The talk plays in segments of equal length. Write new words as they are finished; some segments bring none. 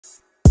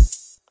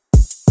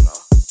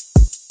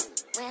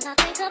When I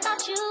think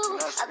about you,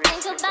 I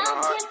think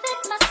about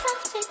giving myself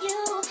to you.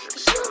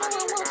 Cause you know I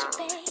want you,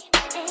 babe.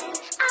 And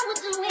I would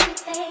do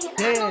anything. I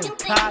know you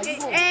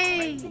think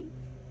Hey,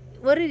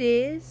 what it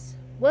is?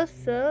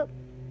 What's up?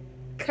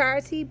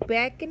 Carty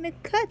back in the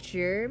cut, you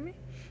hear me?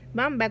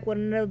 But I'm back with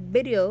another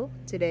video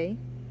today.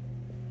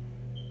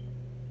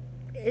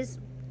 It's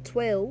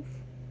 12.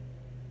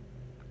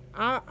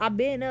 I've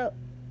been up.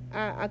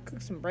 I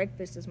cooked some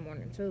breakfast this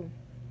morning too.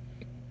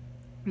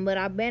 But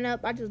I've been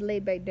up. I just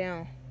laid back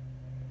down.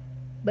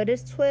 But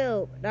it's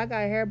 12. I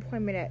got a hair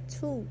appointment at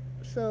 2.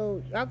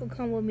 So y'all can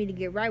come with me to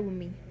get right with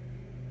me.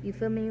 You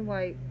feel me?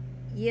 Like,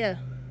 yeah.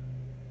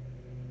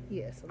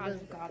 Yeah, so I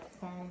just got off the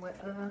phone with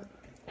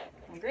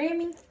my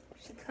Grammy.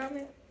 She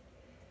coming.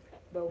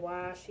 But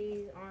while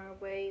she's on her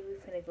way, we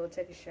finna go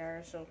take a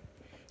shower. So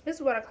this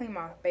is what I clean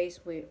my face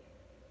with.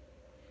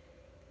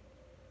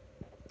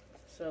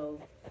 So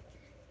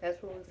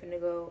that's where we finna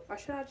go. Or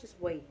should I just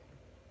wait?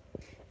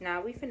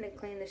 Nah, we finna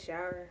clean the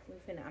shower.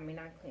 I mean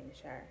not clean the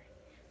shower.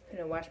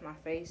 Finna wash my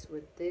face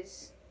with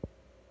this.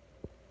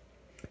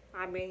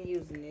 I've been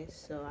using this,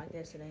 so I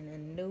guess it ain't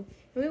nothing new.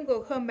 And we're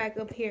gonna come back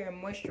up here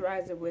and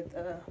moisturize it with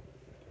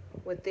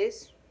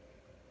this.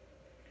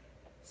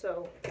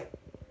 So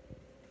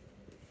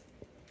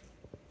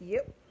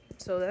yep.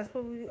 So that's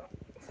what we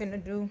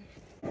finna do.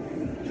 Girl,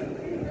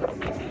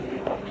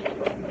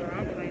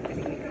 I'm playing to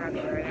get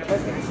copyright. I hope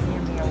they see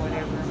me or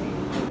whatever.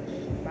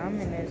 But I'm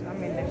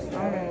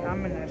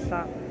in this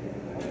shop.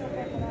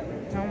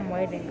 I'm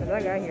waiting because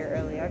I got here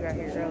early. I got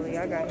here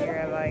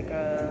at like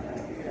I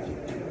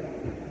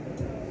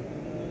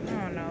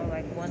don't know,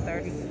 like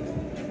 1:30.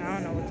 I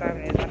don't know what time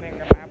it is. I didn't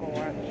grab my Apple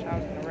Watch. I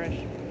was in a rush.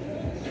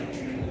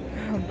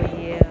 But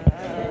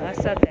yeah, I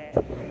said that.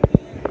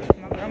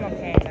 My grandma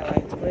came at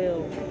like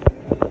 12.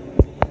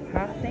 I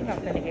think I'm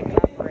finna get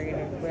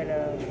copyrighted, but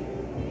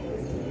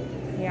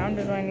yeah, I'm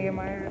just going to get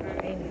my hair done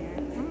in here.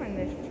 I'm in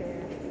this chair.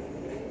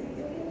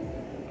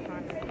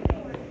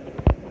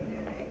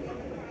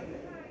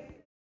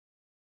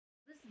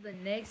 This is the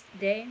next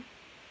day.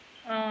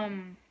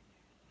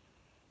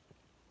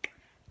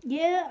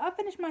 Yeah, I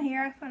finished my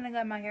hair. I finally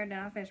got my hair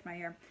done. I finished my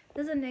hair.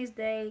 This is the next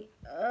day.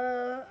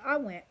 I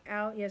went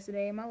out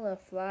yesterday. My little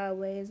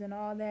flyaways and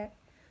all that.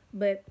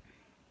 But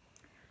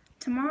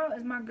tomorrow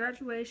is my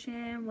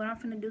graduation. What I'm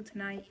finna do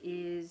tonight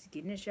is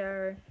get in the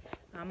shower.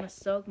 I'ma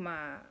soak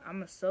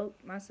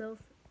myself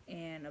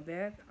in a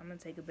bath. I'm gonna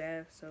take a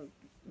bath, so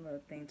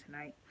little thing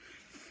tonight.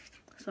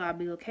 So I'll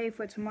be okay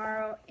for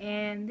tomorrow.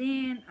 And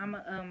then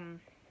I'ma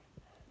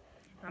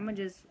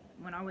just,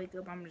 when I wake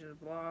up, I'm just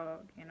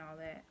vlog and all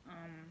that.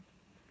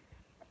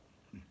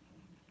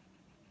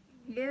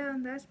 Yeah,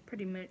 that's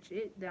pretty much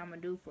it that I'm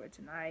gonna do for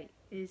tonight.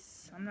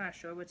 I'm not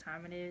sure what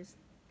time it is.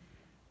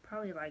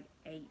 Probably like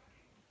 8.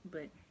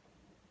 But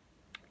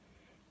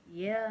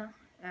yeah,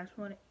 that's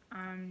what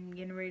I'm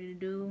getting ready to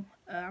do.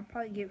 I'll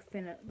probably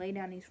finna lay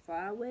down these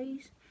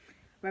flyaways,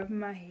 wrap in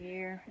my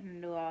hair,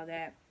 and do all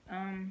that.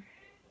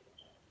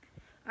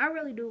 I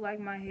really do like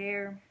my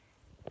hair.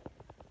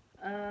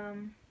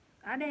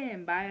 I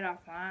didn't buy it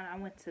offline. I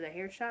went to the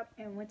hair shop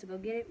and went to go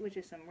get it, which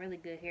is some really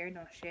good hair.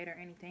 Don't shed or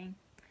anything.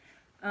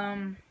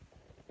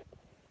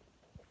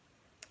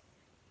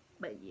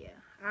 But yeah,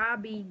 I'll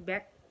be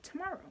back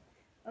tomorrow.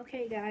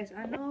 Okay, guys,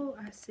 I know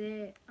I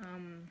said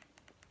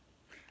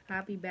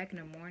I'll be back in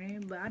the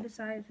morning, but I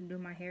decided to do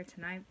my hair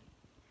tonight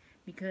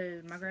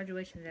because my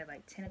graduation is at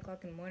like 10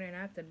 o'clock in the morning. And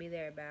I have to be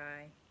there by,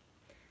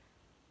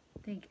 I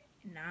think,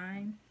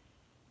 9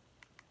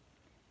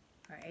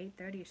 or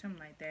 8:30 or something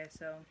like that.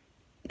 So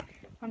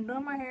I'm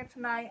doing my hair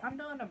tonight. I'm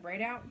doing a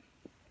braid out.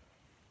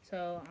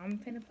 So I'm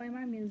finna play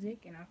my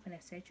music and I'm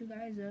finna set you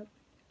guys up.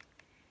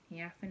 And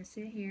y'all finna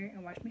sit here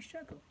and watch me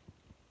struggle.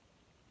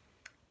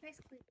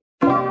 Next clip.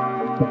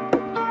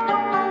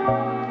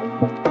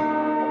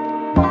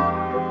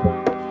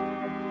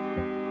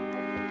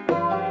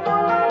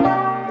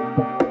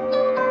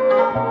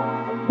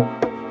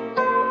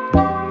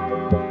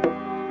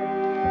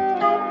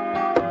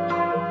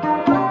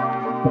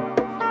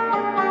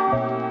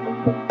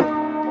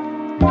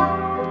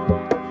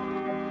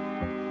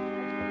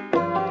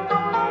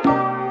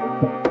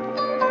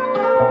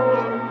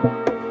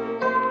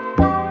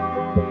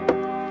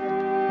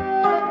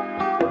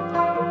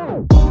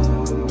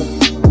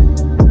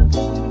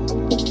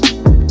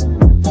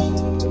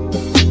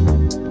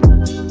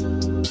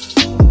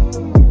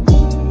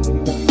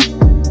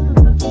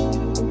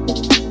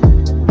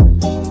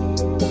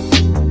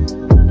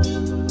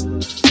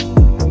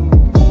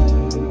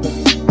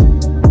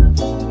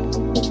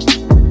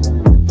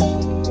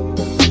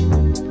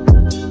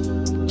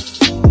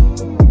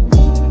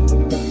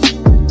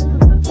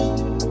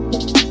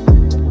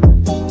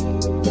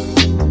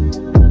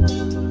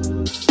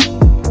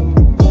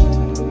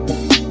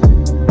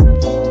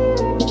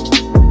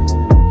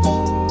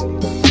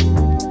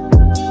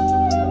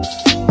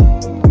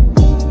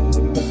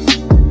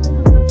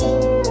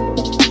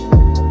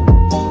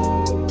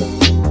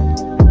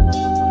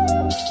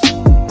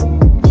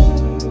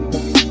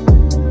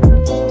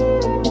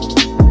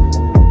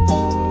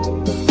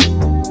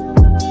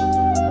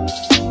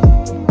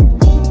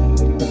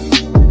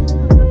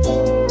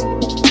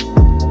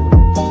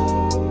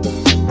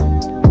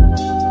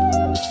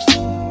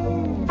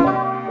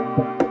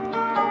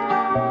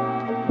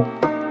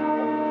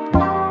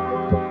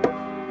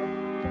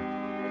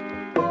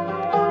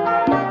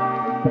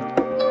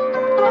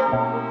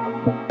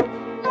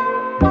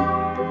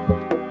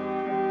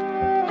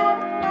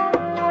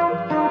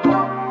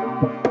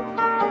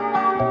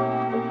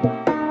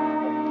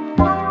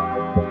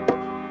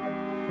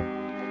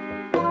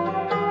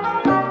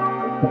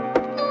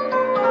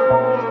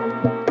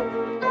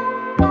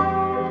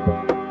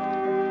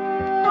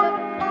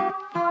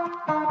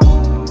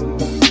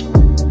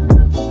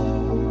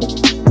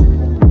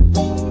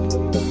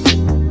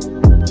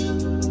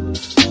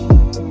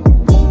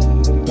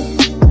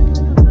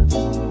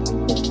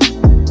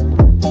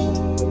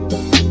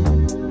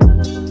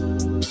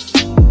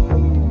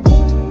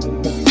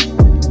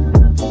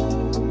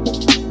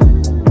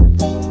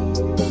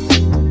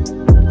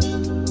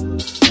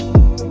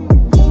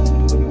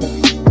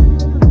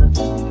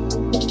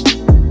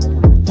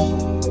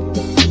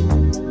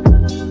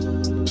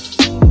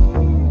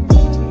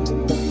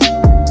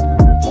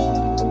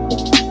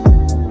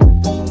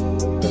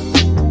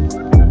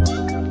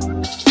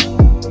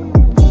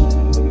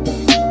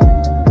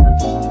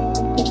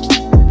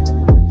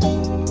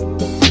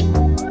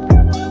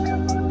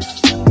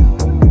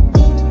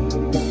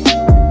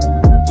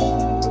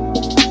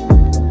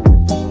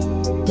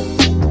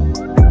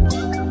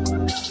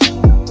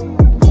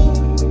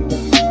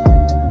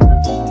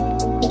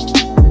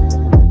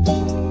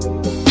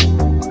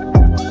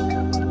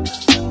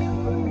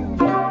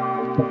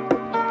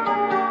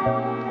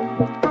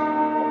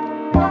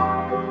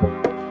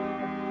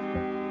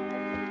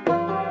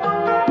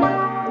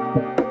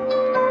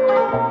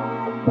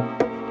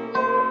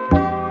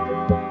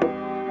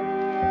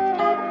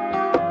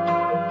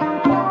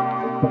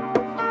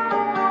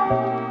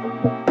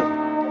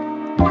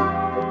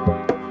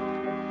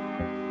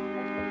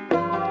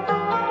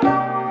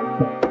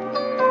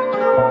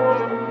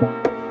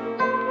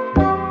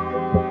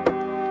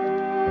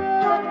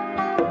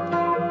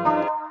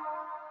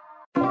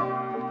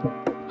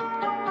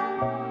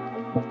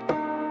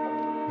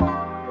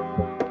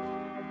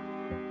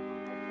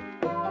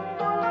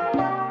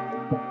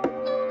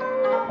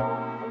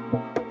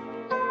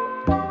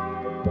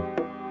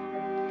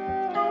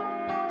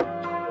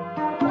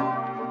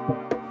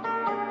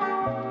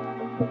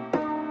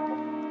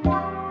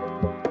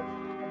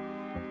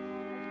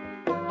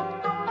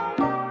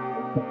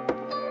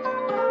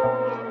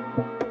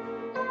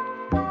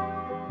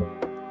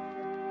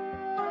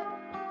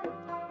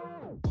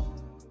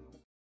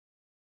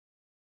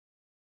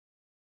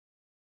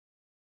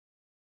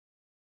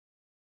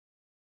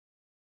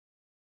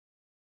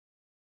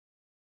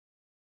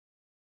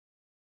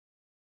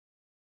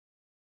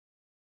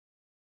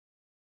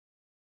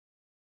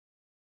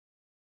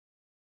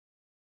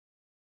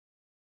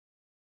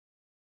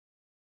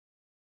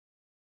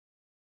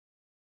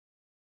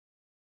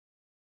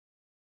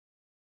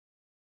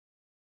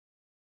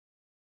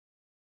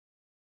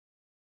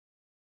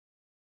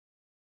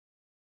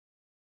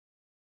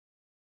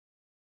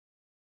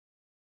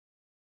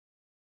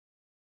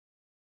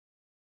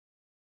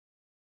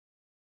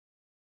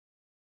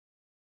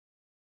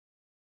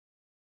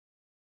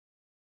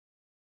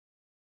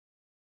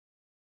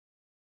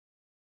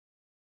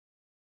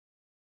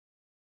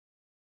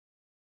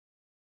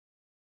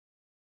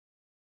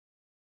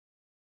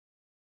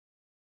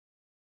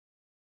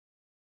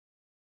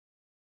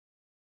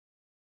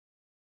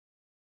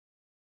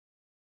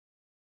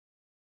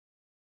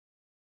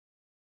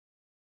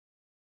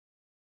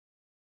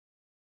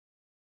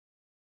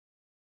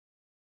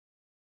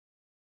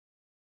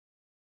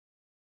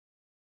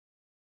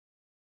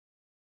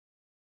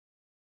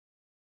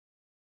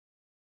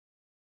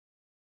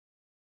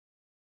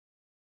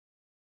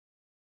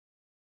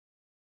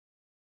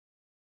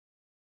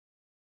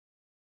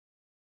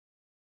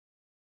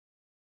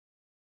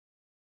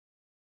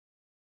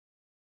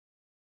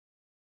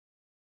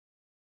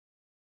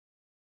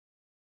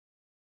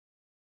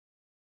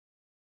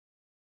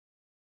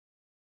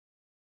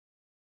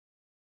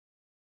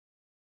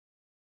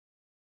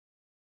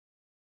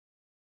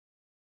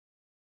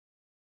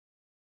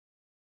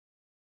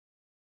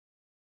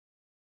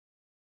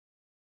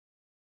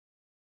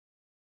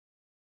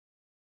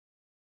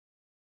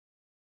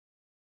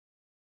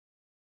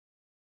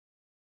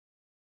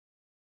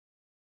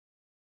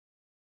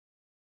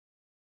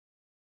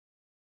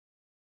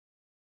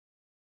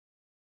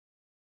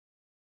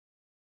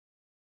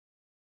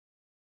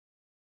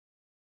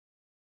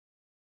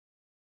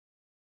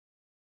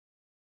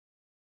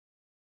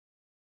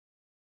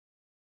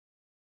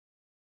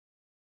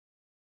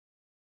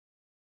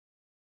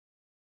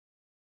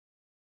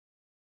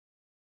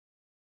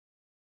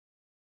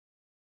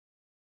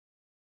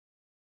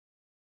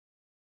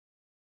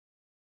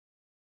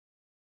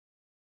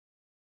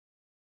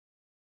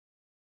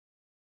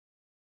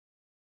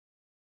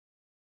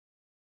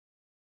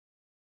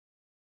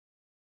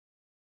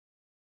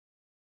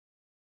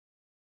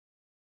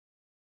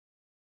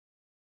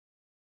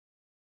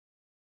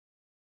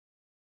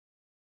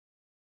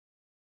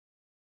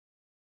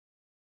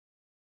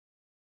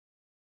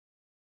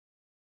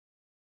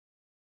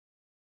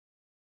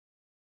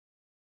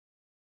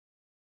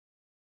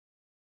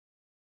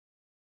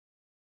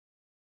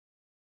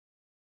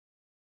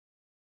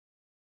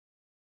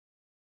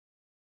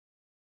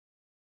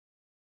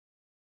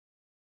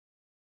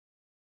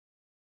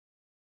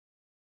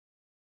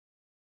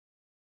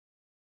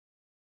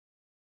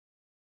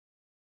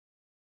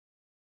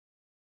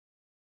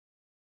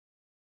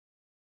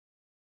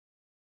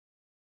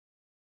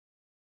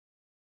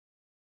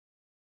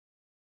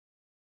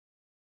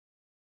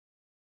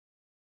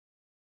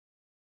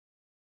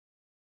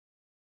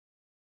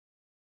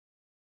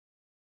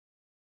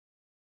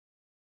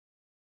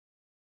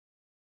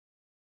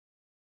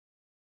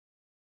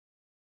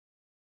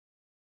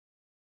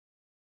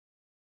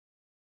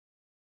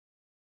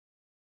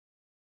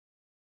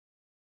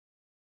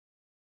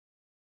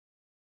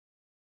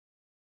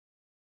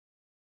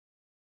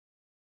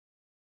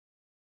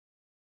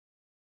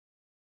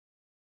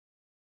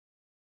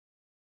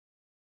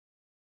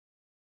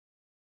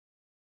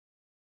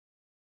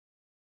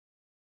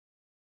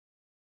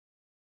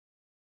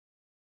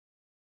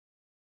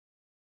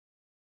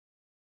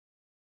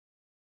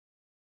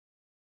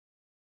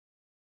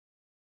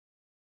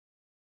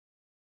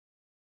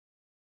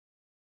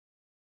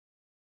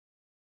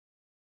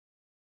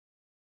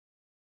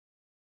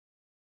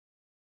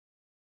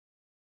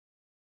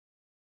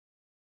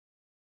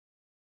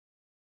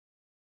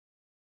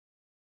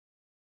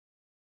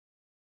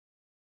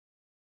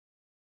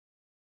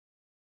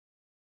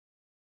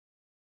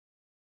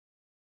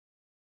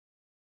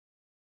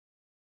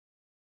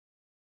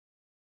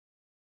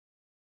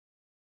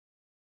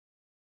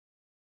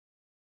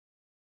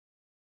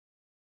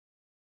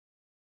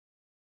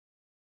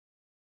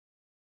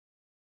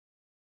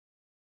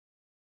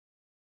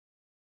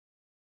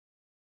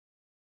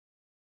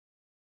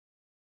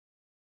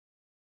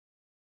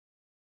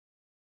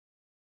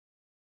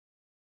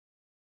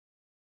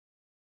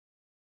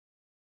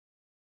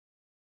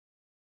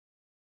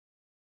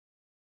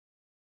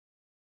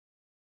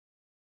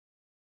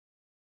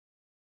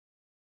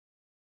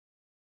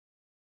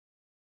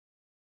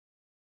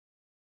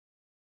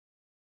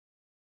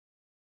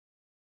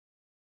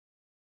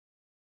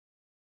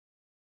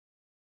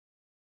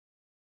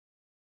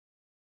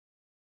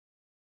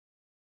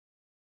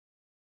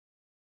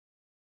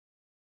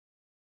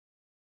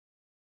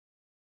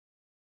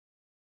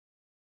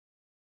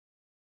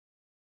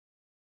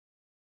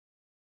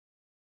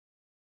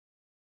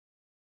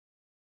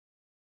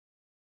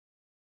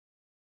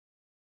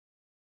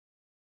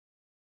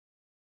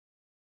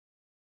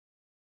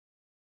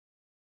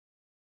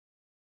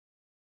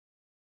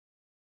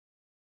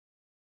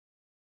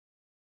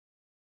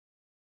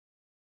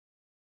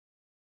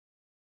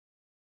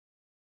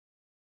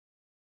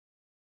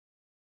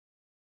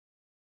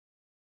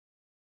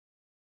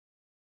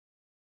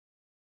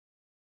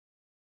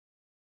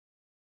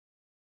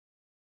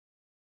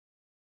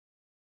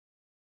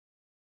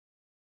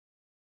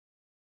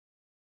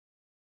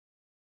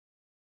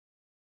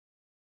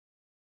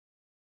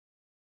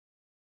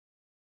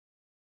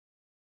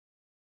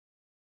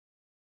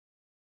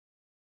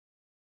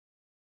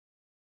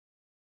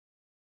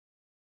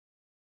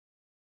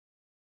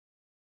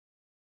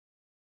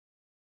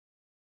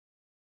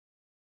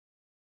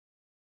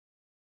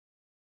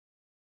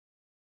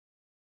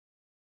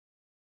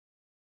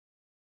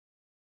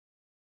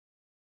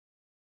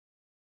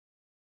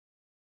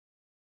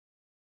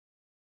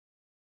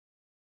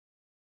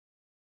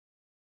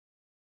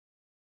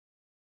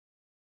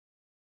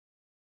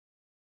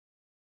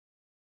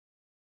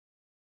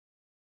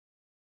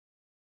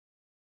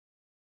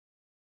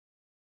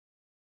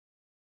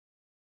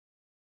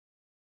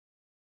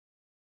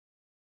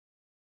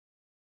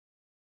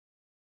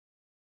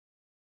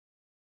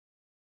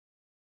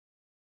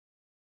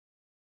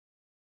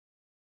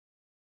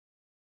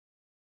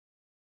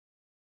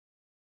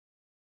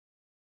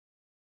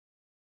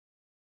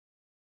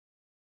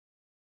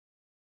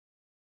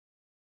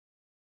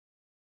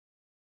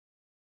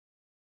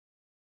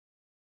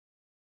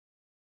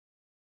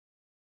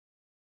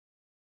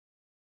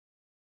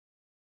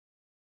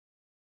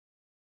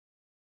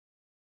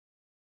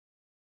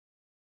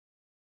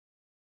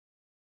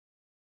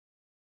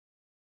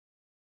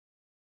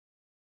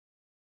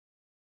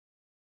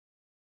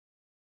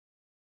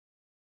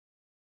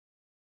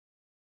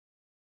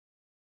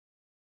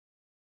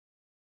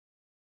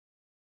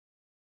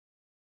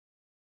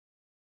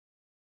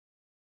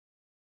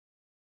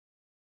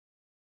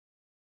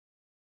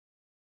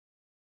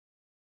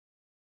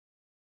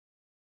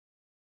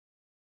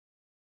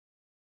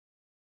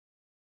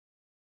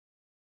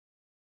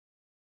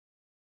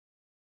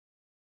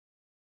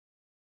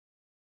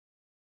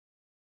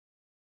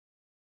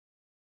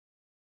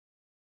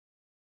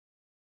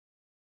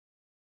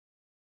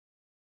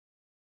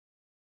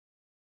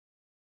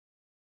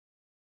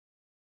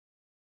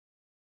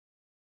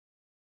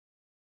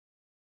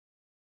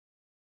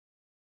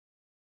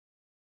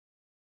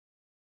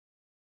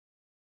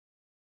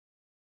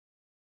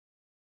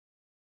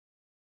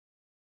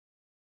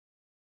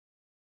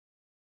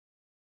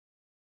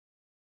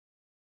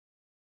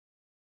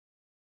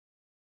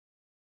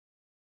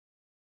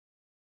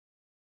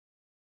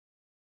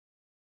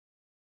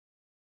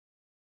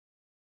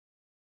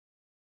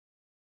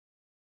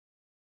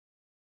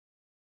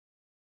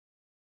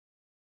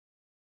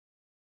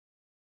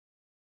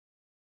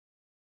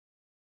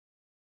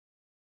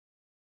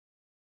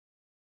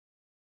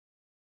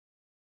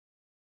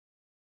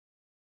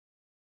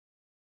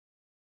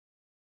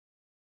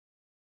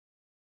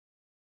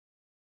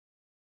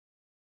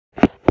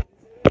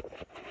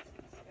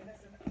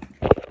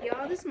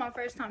 this is my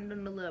first time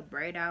doing the little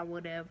braid out,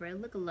 whatever.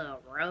 It look a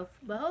little rough,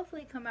 but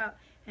hopefully it come out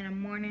in the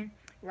morning,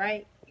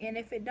 right? And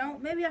if it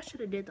don't, maybe I should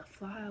have did the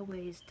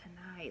flyaways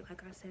tonight,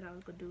 like I said I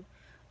was gonna do.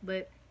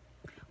 But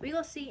we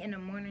gonna see in the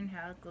morning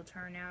how it gonna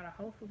turn out.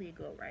 Hopefully it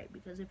go right,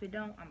 because if it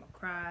don't, I'm gonna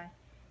cry.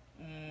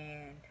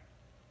 And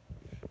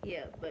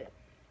yeah, but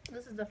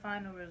this is the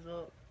final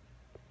result.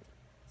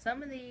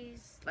 Some of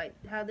these, like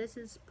how this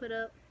is put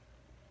up,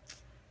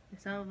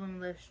 some of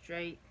them left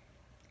straight,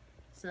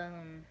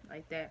 some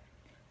like that.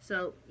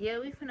 So yeah,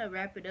 we finna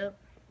wrap it up.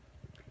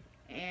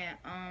 And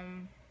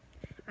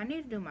I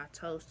need to do my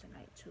toes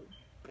tonight too,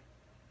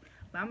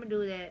 but I'm gonna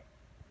do that.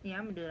 Yeah,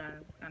 I'm gonna do it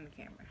on the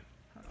camera.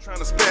 Trying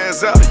to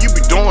spaz out, you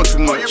be doing too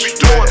much.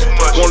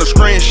 Want a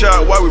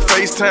screenshot while we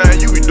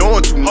FaceTime, you be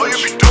doing too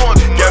much.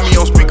 Got me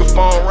on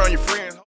speakerphone around your friends.